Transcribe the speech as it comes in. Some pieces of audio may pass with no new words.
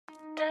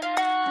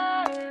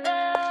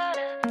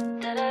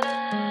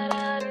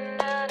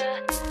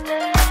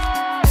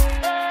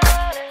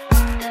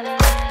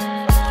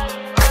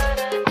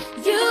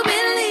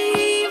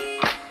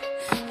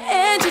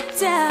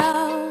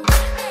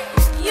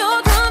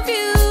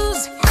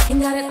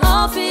and got it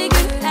all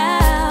figured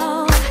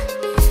out.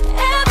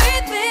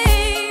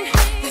 Everything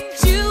that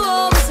you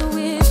always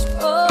wished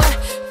for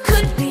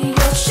could be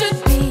yours, should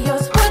be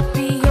yours, would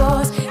be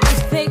yours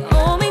if they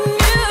only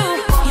knew.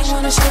 You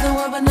wanna show the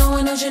world but no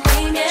one knows your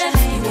name yet.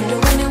 You wonder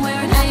when and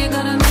where and how you're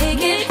gonna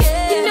make it.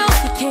 You know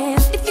you can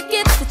if you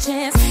get the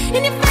chance.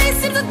 In your face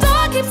seems the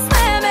door keeps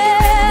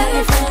slamming. Now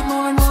you're feeling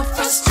more and more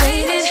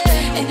frustrated,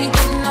 and you're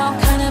getting all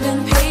kind of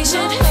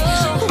impatient.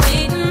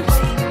 Waiting,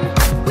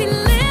 we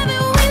live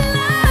and we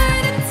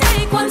learn to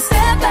take one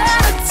step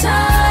at a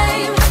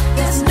time.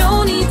 There's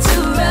no need to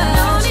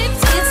rush.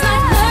 It's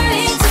like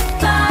learning to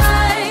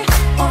fly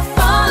or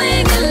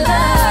falling in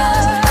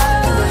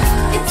love.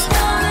 It's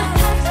gonna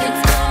happen.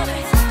 It's gonna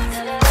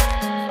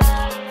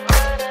happen.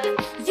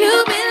 You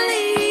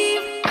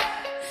believe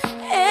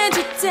and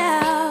you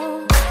doubt.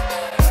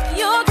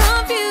 You're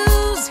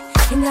confused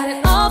and got it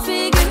all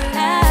figured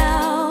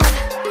out.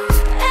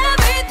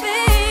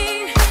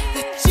 Everything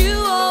that you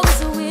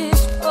always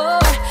wished for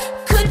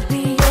could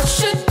be yours,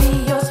 should be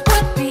yours,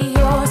 would be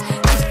yours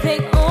if they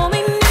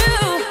only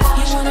knew.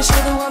 You wanna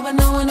show the world but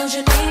no one knows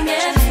your name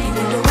yet. You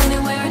wonder when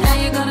and where and how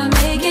you're gonna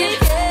make it.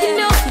 You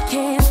know you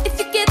can if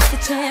you get the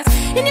chance.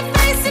 In your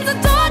face seems the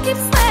door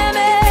keeps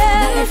slamming.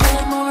 Now you're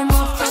feeling more and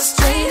more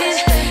frustrated,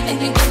 and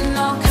you're getting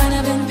all kind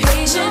of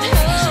impatient.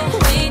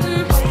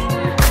 Waiting,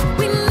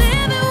 we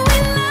live and we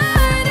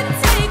learn to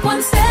take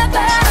one step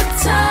at a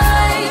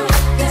time.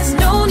 There's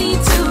no need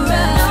to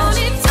rush.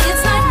 It's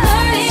like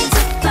learning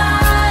to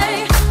fly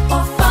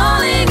or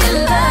falling in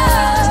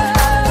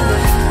love.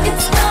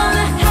 It's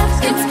gonna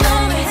happen. It's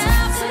gonna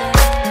happen.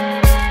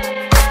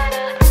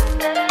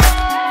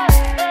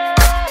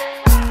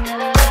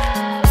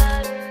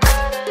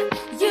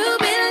 You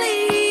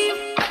believe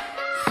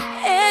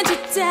and you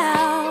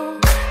doubt.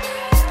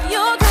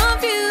 You're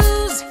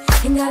confused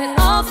and got it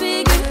all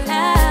figured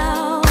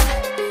out.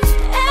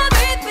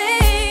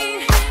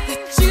 Everything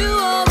that you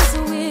always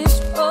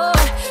wished for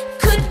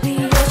could be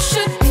yours,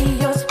 should be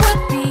yours,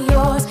 would be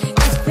yours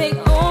if they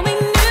only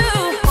knew.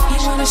 You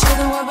wanna show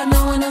the world but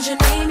no one knows your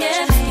name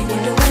yet. You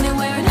wonder when and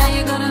where and how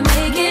you're gonna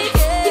make it.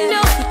 You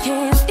know you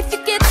can if you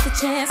get the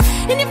chance.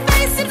 In your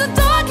face seems the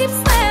door keeps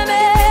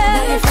slamming.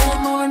 Now you're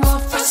feeling more and more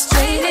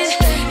frustrated,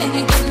 and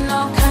you're getting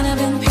all kind of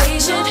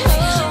impatient.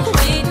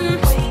 Waiting,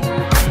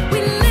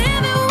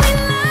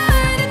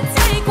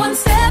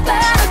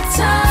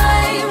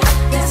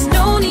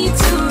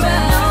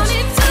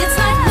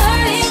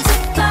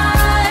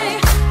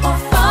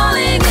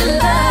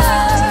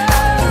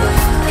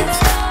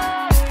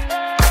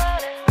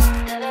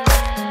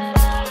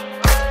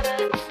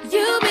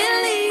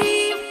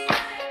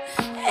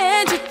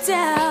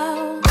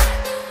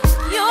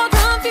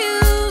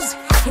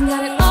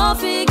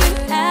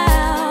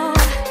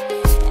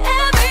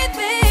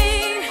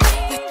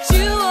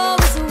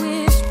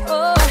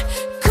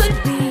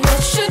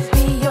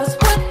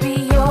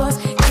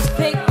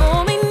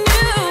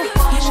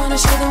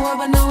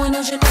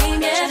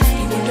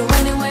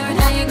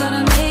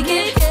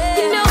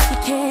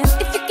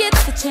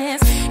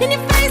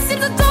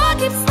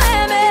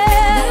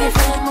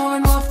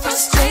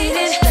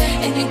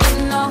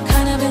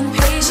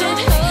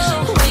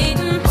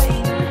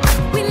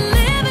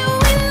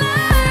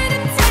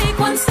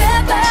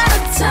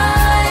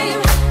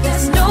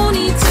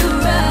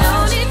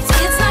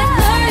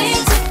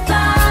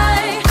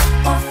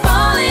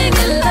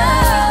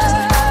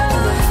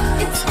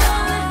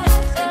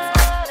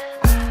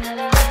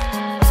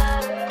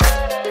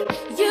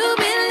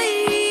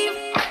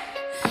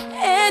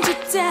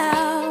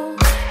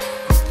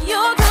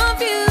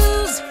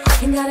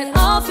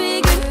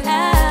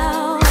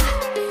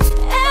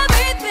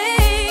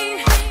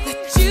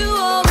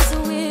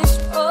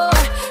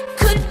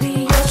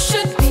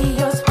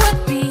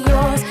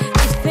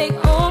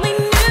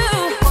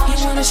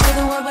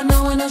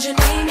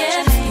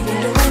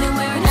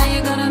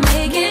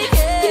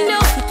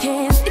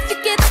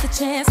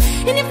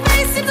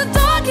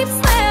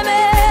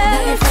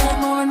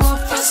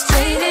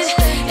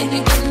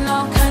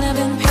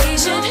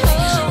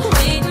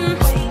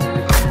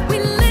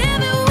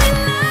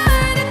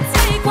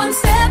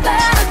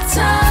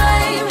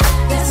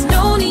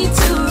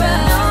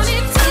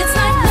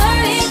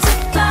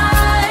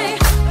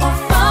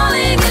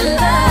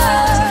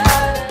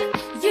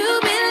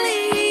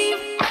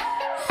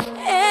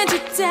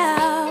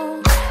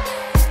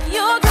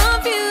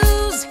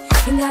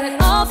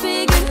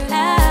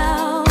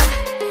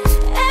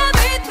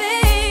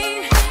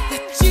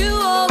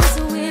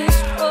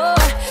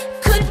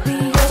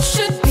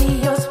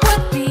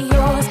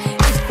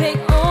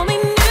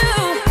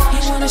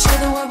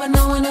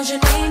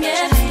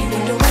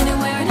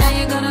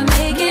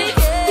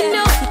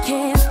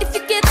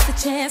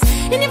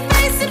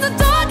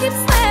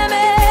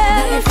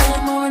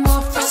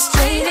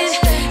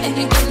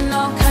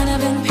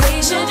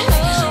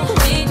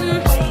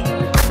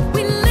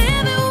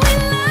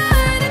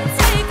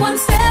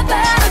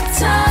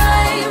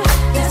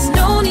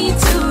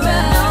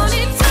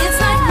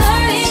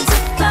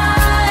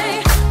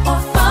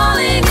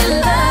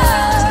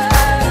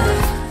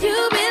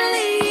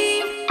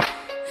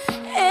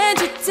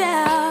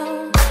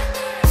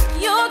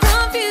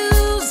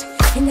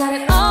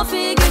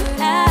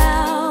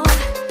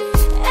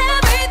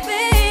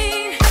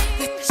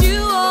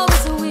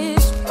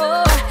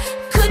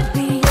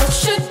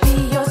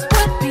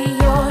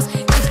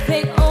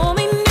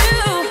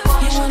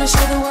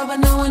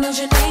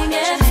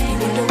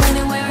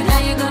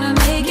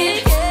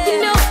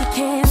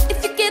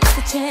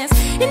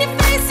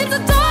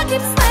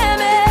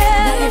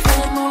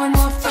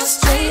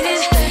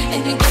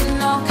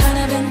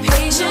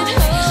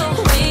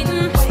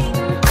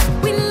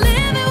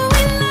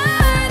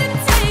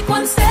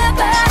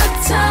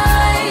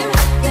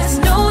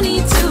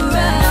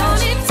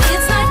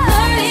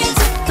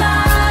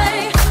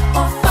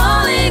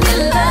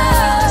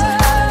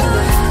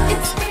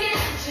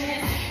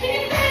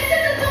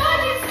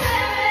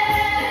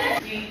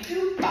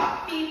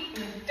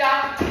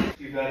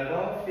 got it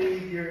all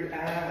figured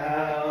out.